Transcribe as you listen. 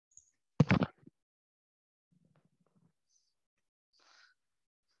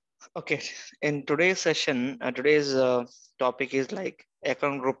Okay, in today's session, today's topic is like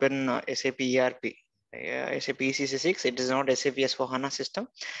account group in SAP ERP. SAP ECC6, it is not SAP S4HANA system.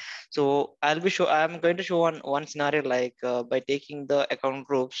 So I'm going to show one scenario like by taking the account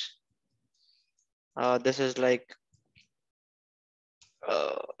groups. This is like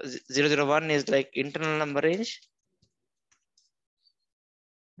 001 is like internal number range,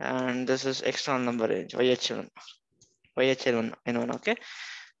 and this is external number range, YHL1, N1, okay,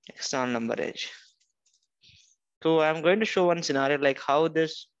 external number range. So I'm going to show one scenario like how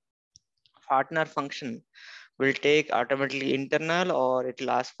this partner function will take automatically internal or it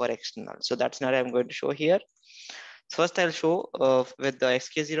will ask for external. So that's scenario I'm going to show here. First, I'll show with the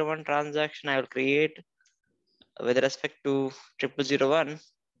SK01 transaction I will create with respect to 0001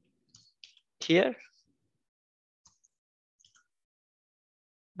 here.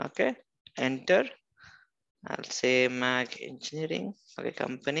 Okay, enter. I'll say Mac Engineering. Okay,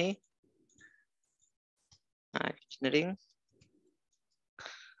 company Mac Engineering.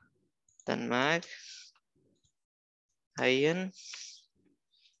 Then Mac IN.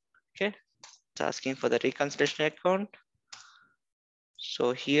 Okay, it's asking for the reconciliation account.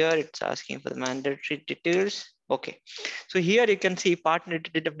 So here it's asking for the mandatory details. Okay, so here you can see partner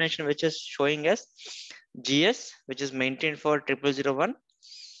definition, which is showing us GS, which is maintained for 0001.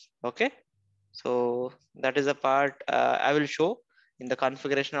 Okay, so that is a part I will show in the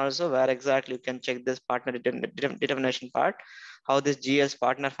configuration also, where exactly you can check this partner determination part, how this GS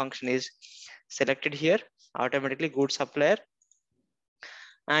partner function is selected here automatically, good supplier.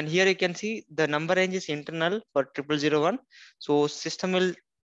 And here you can see the number range is internal for 0001. So system will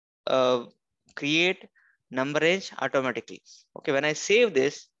create number range automatically. Okay, when I save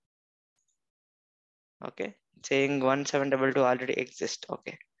this, okay, saying 1722 already exists.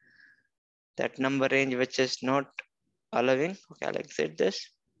 Okay, that number range which is not allowing. Okay, I'll exit this.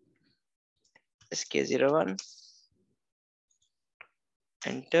 SK01,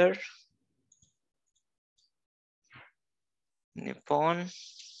 enter. Nippon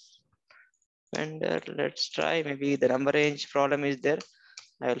vendor. Let's try. Maybe the number range problem is there.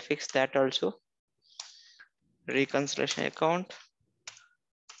 I will fix that also. Reconciliation account.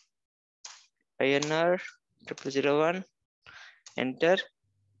 INR 0001. Enter.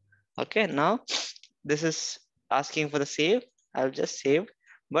 Okay, now this is asking for the save. I'll just save,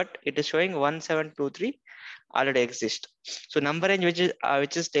 but it is showing 1723 already exist. So number range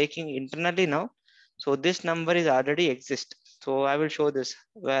which is taking internally now. So this number is already exist. So I will show this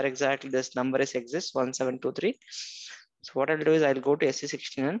where exactly this number is exists 1723. So what I'll do is I'll go to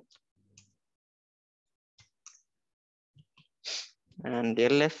SC16 and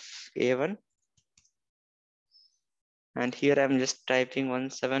LFA1, and here I'm just typing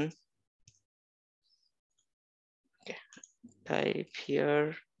 17. Okay, type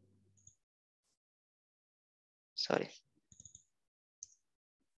here. Sorry,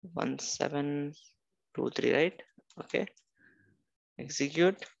 1723, right? Okay,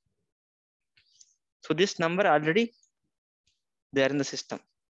 execute. So this number already there in the system.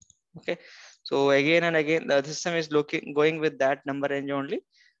 Okay, so again and again the system is going with that number range only.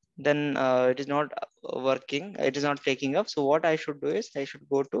 Then it is not working. It is not taking up. So what I should do is I should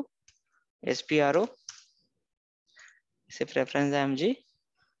go to SPRO, say preference MG,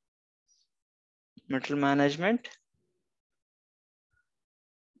 material management,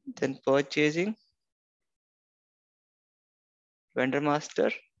 then purchasing, vendor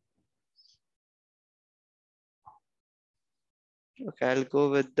master. Okay, I'll go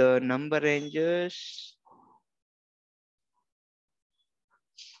with the number ranges.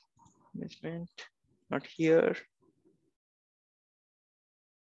 Management, not here.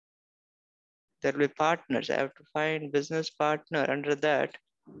 There will be partners. I have to find business partner. Under that,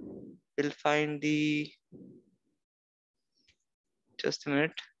 we'll find the, just a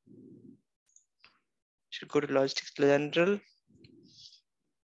minute. Should go to logistics general.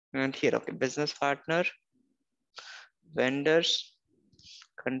 And here, okay, business partner, vendors,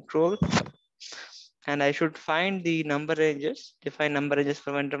 control. And I should find the number ranges, define number ranges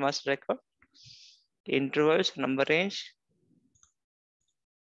for vendor master record, intervals, number range.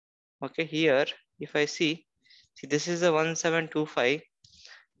 Okay, here, if I see this is the 1725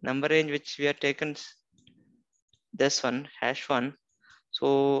 number range which we have taken, this one, #1.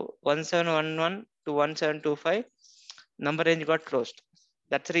 So 1711 to 1725 number range got closed.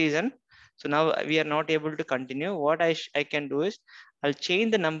 That's the reason. So now we are not able to continue. What I can do is I'll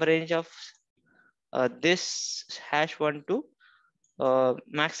change the number range of this #1 to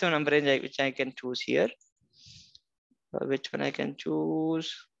maximum number range which I can choose here. Which one I can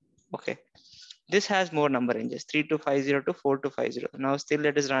choose? Okay, This has more number ranges, 3250 to 4250. Now still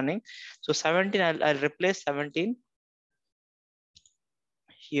it is running. So 17, I'll replace 17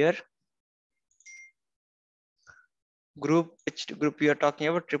 here. Group, which group you are talking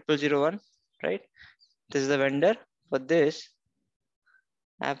about, 0001, right? This is the vendor. For this,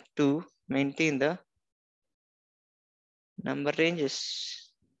 I have to maintain the number ranges.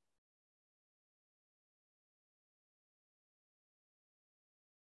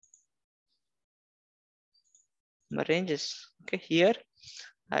 Number ranges. Okay, here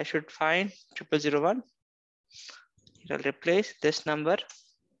I should find 0001. Here I'll replace this number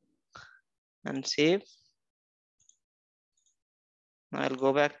and save. Now I'll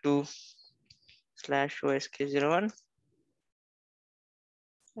go back to /osk01.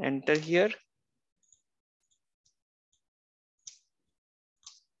 Enter here.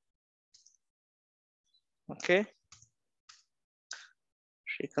 Okay.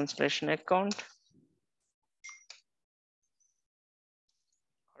 Reconciliation account.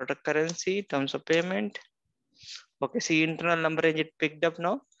 Order currency, terms of payment. Okay, see internal number range it picked up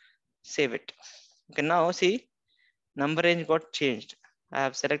now. Save it. Okay, now see number range got changed. I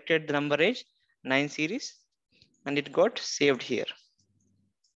have selected the number range 9 series and it got saved here.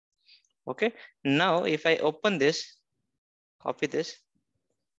 Okay, now if I open this, copy this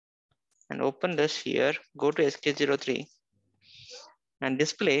and open this here, go to SK03 and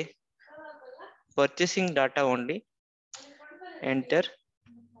display purchasing data only. Enter.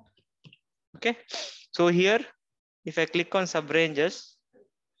 Okay, so here if I click on sub ranges,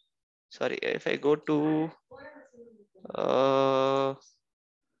 sorry, if I go to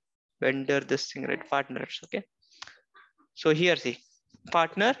vendor, this thing, right, partners. Okay, so here see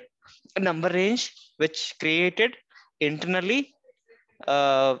partner number range which created internally,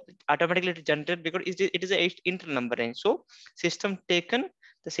 automatically generated because it is a internal number range. So system taken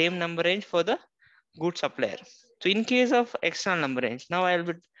the same number range for the good supplier. So in case of external number range, now I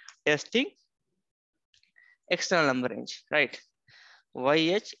will be testing external number range, right?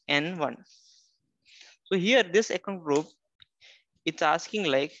 YHN1. So here this account group, it's asking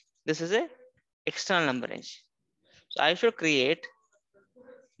like this is a external number range. So I should create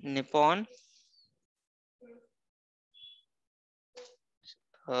Nippon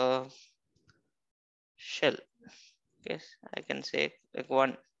shell. Yes, I can say like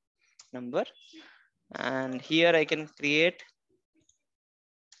one number, and here I can create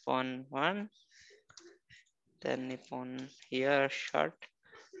Nippon1, then Nippon here short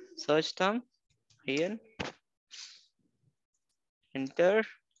search term here, enter.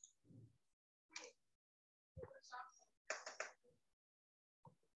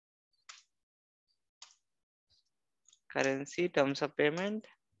 Currency, terms of payment.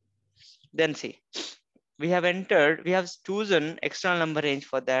 Then see, we have entered, we have chosen external number range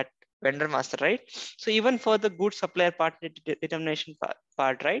for that vendor master, right? So even for the good supplier part determination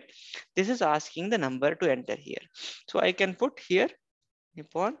part, right? This is asking the number to enter here. So I can put here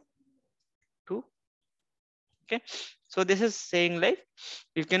Nippon 2. Okay. So this is saying like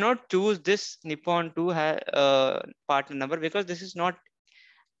you cannot choose this Nippon 2 partner number because this is not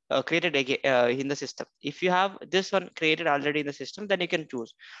created again in the system. If you have this one created already in the system, then you can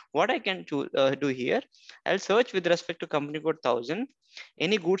choose. What I can do here, I'll search with respect to company code 1000,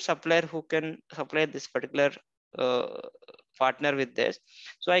 any good supplier who can supply this particular partner with this.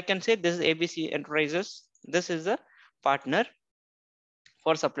 So I can say this is ABC Enterprises. This is the partner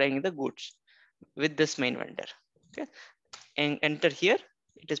for supplying the goods with this main vendor. Okay, and enter here.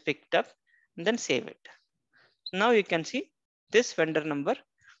 It is picked up and then save it. So now you can see this vendor number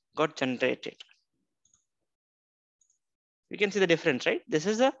got generated. You can see the difference, right? This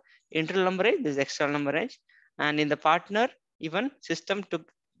is the internal number range, this is external number range, and in the partner, even system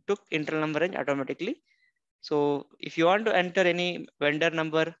took internal number range automatically. So if you want to enter any vendor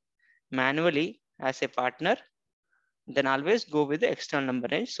number manually as a partner, then always go with the external number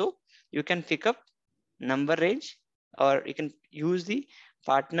range. So you can pick up number range, or you can use the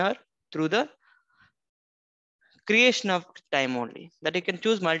partner through the creation of time only, that you can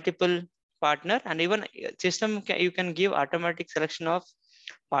choose multiple partner, and even system you can give automatic selection of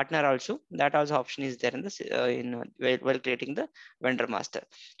partner also. That also option is there in this while creating the vendor master.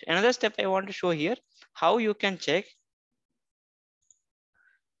 Another step I want to show here, how you can check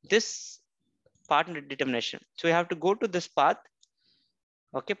this partner determination. So you have to go to this path.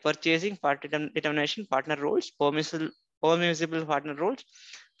 Okay, purchasing part determination, partner roles, permissible partner roles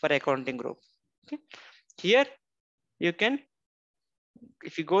for accounting group. Okay, here you can,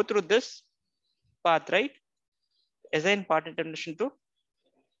 if you go through this path, right, assign part determination to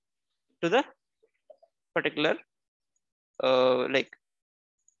the particular like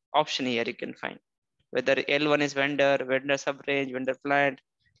option here you can find. whether L1 is vendor, vendor subrange, vendor plant,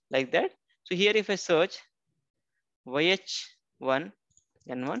 like that. So here if I search YH1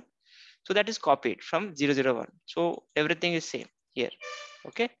 N1, so that is copied from 001. So everything is same here.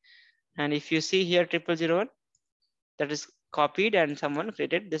 Okay. And if you see here 0001, that is copied and someone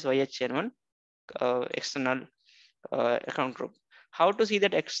created this YHN1 external account group. How to see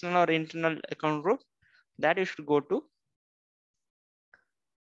that external or internal account group? That you should go to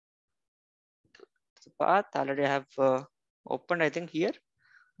the path. Already I have opened, I think here.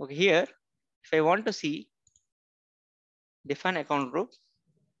 Okay, here, if I want to see define account group,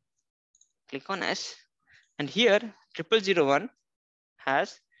 click on S, and here 0001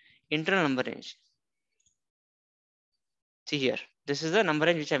 has internal number range. See here, this is the number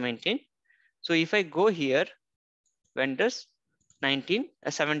range which I maintain. So if I go here, vendors 19,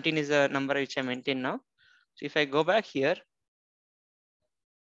 17 is the number which I maintain now. So if I go back here,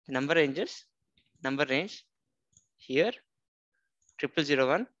 the number range here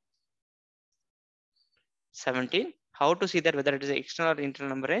 0001 17. How to see that whether it is external or internal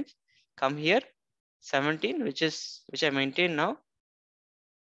number range? Come here, 17, which I maintain now,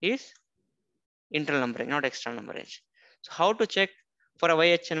 is internal number range, not external number range. So how to check for a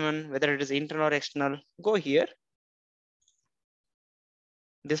YHN1 whether it is internal or external? Go here,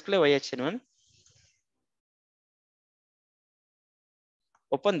 display YHN1,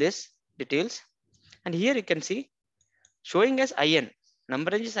 open this details, and here you can see showing as IN,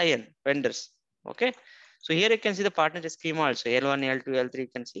 number range is IN, vendors. Okay. So here you can see the partner schema also, L1, L2, L3, you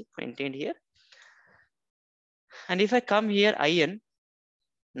can see maintained here. And if I come here, IN,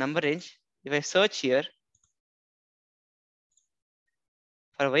 number range, if I search here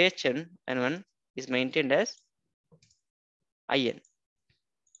for YHN N1 is maintained as IN.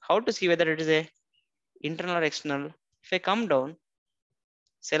 How to see whether it is a internal or external? If I come down,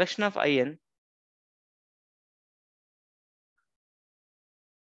 selection of IN,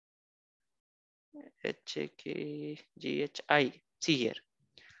 HAKGHI, see here.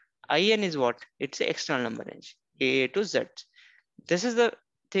 IN is what? It's the external number range, A to Z. This is the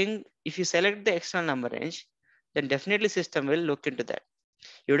thing, if you select the external number range, then definitely system will look into that.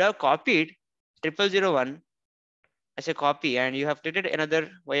 You would have copied 0001 as a copy and you have created another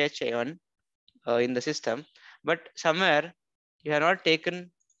YHI1 in the system, but somewhere you have not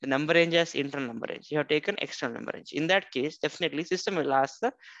taken the number range as internal number range. You have taken external number range. In that case, definitely system will ask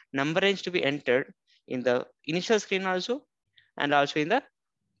the number range to be entered in the initial screen also, and also in the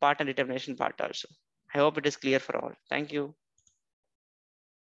partner determination part also. I hope it is clear for all. Thank you.